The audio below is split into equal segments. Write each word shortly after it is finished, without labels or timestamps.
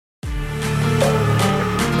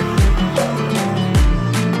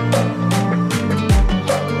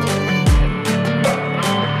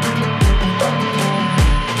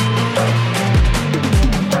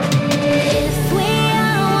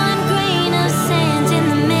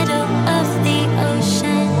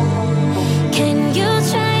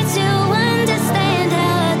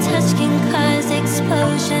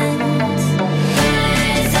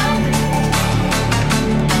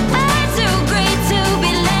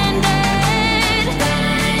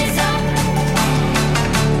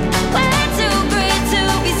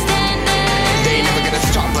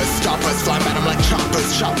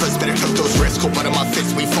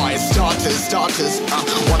starters.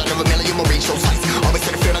 One out of a million will reach those heights. Always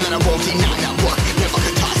had a feeling that I won't deny. Not work, never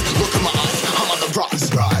could toss. Look in my eyes, I'm on the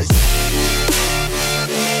rise.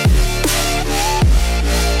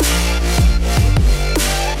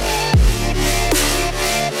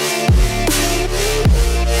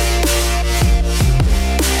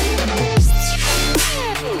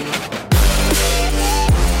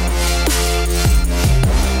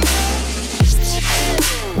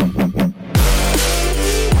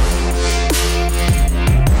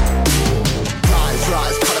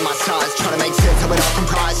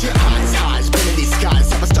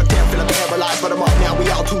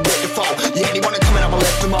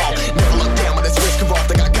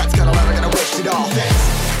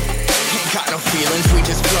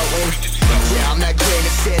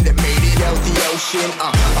 A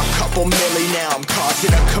couple milli now, I'm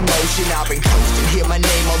causing a commotion. I've been coasting, hear my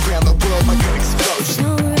name around the world like an explosion.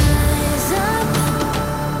 So rise up,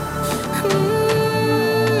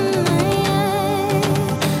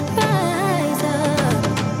 rise up.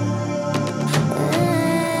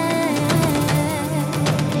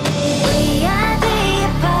 We are the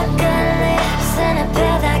apocalypse, and a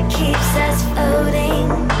pill that keeps us floating.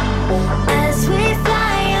 As we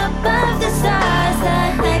fly above the stars, the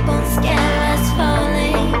light won't scare us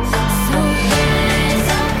falling. So rise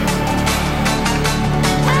up.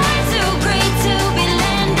 I'm too great to be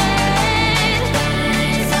landed.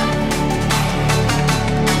 Rise up.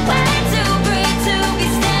 Way too great to be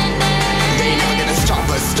standing. They ain't never gonna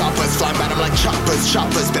stop us. Fly by them like choppers.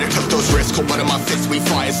 Better cut those risks. Hold one of my fists, we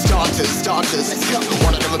fire starters. Let's go.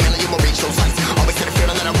 One out of a million will reach those heights. Always had a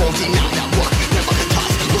feeling that I won't deny. Not work, never could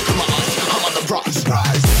toss. Look in my eyes, I'm on the rise.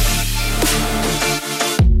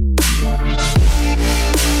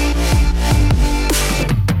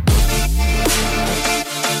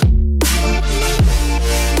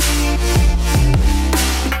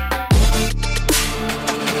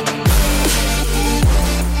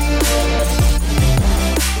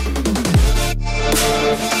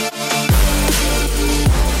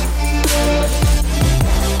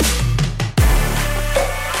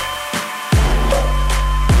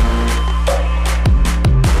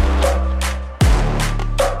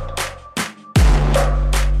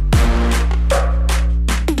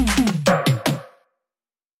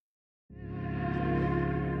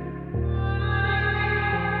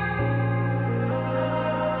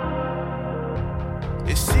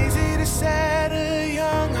 It's easy to set a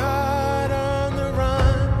young heart on the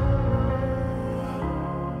run,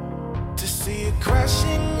 to see it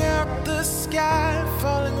crashing out the sky,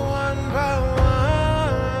 falling one by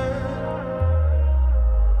one.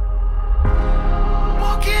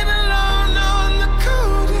 Walking alone on the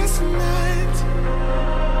coldest night.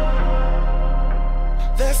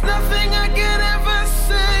 There's nothing I can ever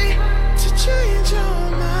say to change your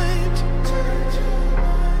mind.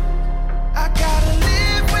 I gotta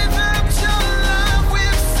live without your love,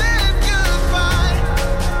 we've said goodbye.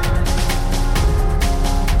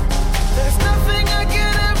 There's nothing I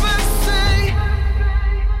can ever say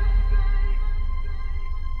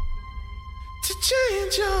to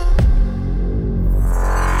change your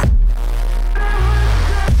mind.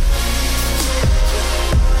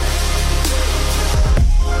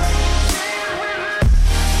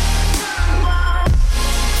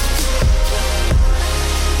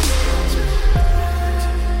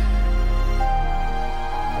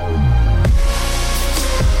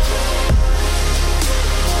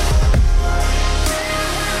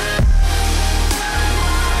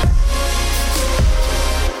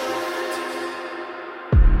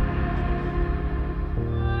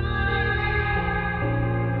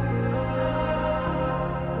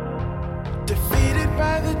 Defeated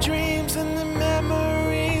by the dreams and the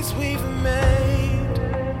memories we've made,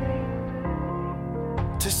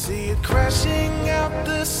 to see it crashing out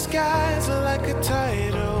the skies like a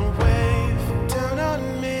tidal wave down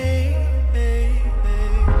on me.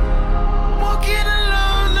 Walking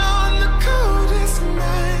alone on the coldest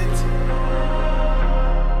night.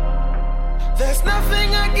 There's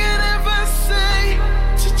nothing I can ever say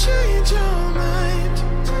to change your mind.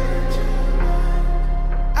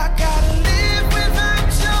 I gotta live without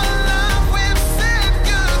your love, we've said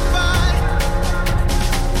goodbye.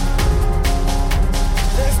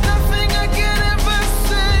 There's nothing I can ever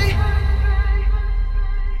say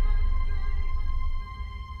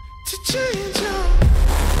to change your mind.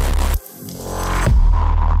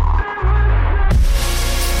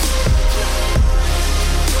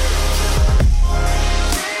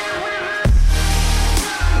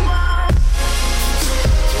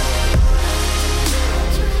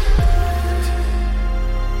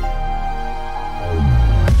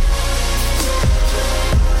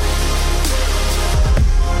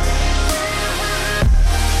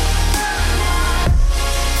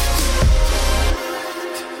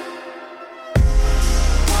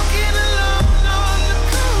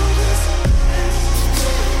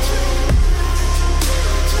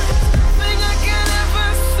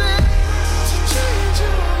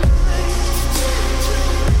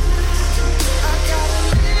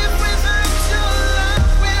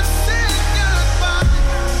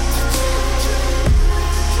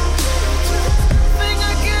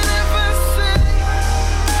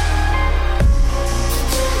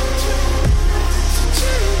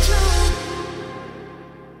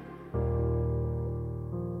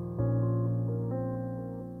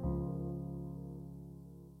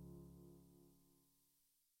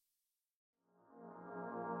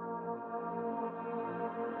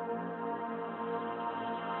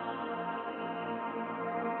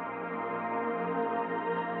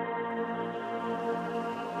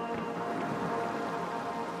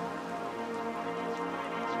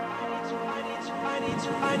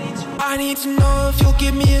 I need to know if you'll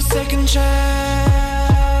give me a second chance.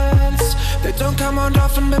 They don't come around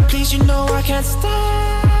often, but please, you know I can't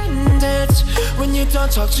stand it when you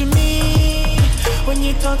don't talk to me. When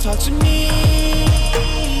you don't talk to me,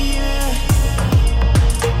 yeah.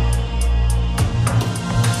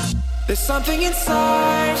 There's something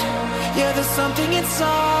inside, yeah, there's something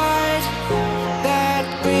inside that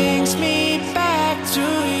brings me back to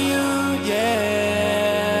you,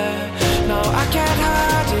 yeah. No, I can't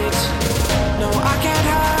hide it, no, I can't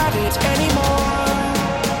hide it anymore.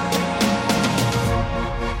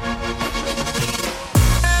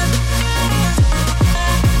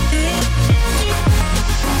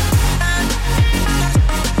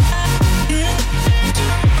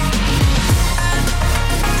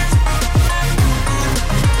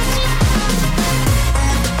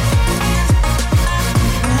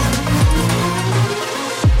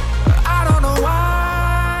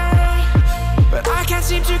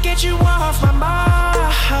 Seem to get you off my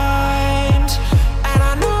mind, and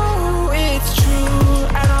I know it's true,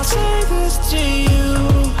 and I'll say this to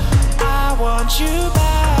you, I want you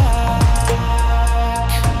back.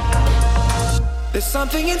 There's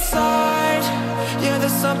something inside, yeah,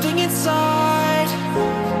 there's something inside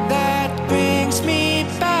that brings me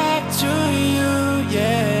back to you,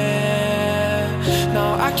 yeah.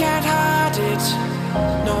 No, I can't hide it,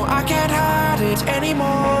 no, I can't hide it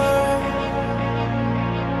anymore.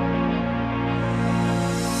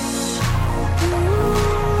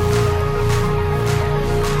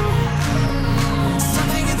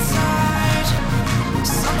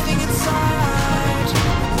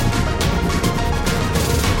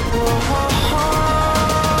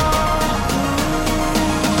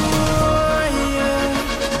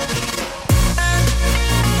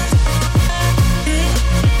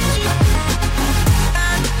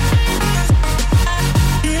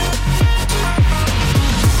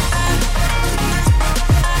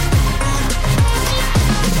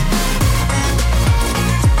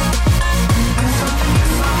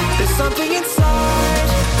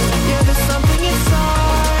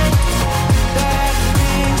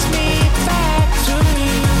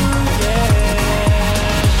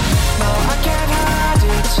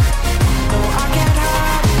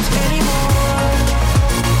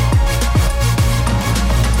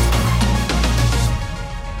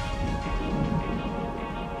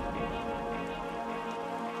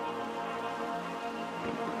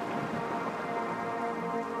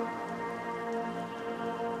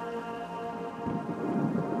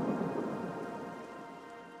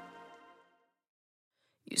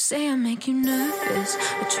 You say I make you nervous,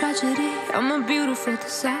 a tragedy, I'm a beautiful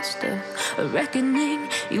disaster, a reckoning,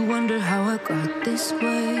 you wonder how I got this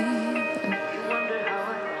way.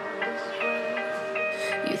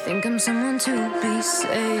 You think I'm someone to be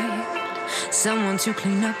saved, someone to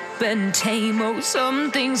clean up and tame. Oh, some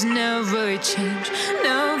things never change,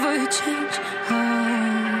 never change. Oh.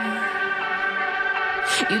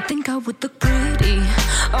 You think I would look pretty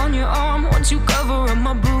on your arm once you cover up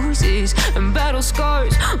my bruises and battle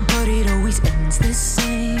scars, but it always ends the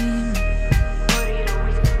same.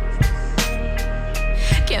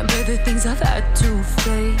 Can't bear the things I've had to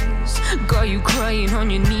face, got you crying on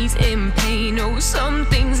your knees in pain. Oh, some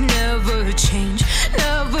things never change,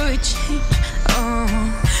 never change. Oh,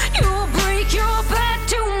 you break your back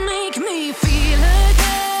to make me feel again.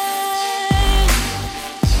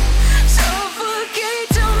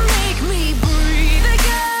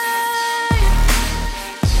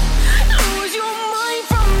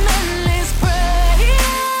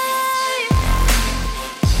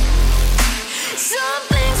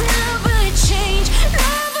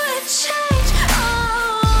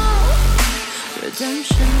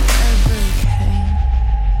 Redemption ever came.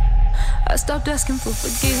 I stopped asking for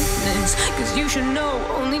forgiveness, cause you should know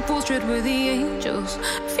only fools tread where the angels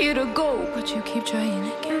fear to go, but you keep trying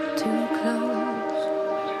to get too close.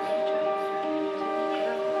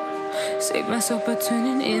 Save myself by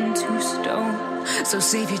turning into stone, so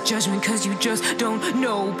save your judgment cause you just don't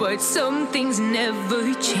know. But some things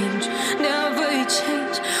never change, never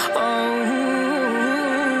change. Oh,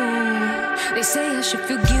 they say I should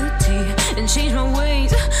feel guilty and change my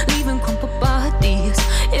ways, leaving crumpled bodies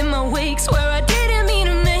in my wake. Swear I didn't mean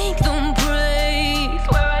to make them break,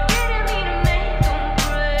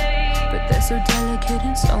 but they're so delicate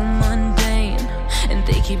and so mundane, and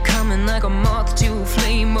they keep coming like a moth to a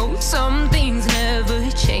flame. Oh, something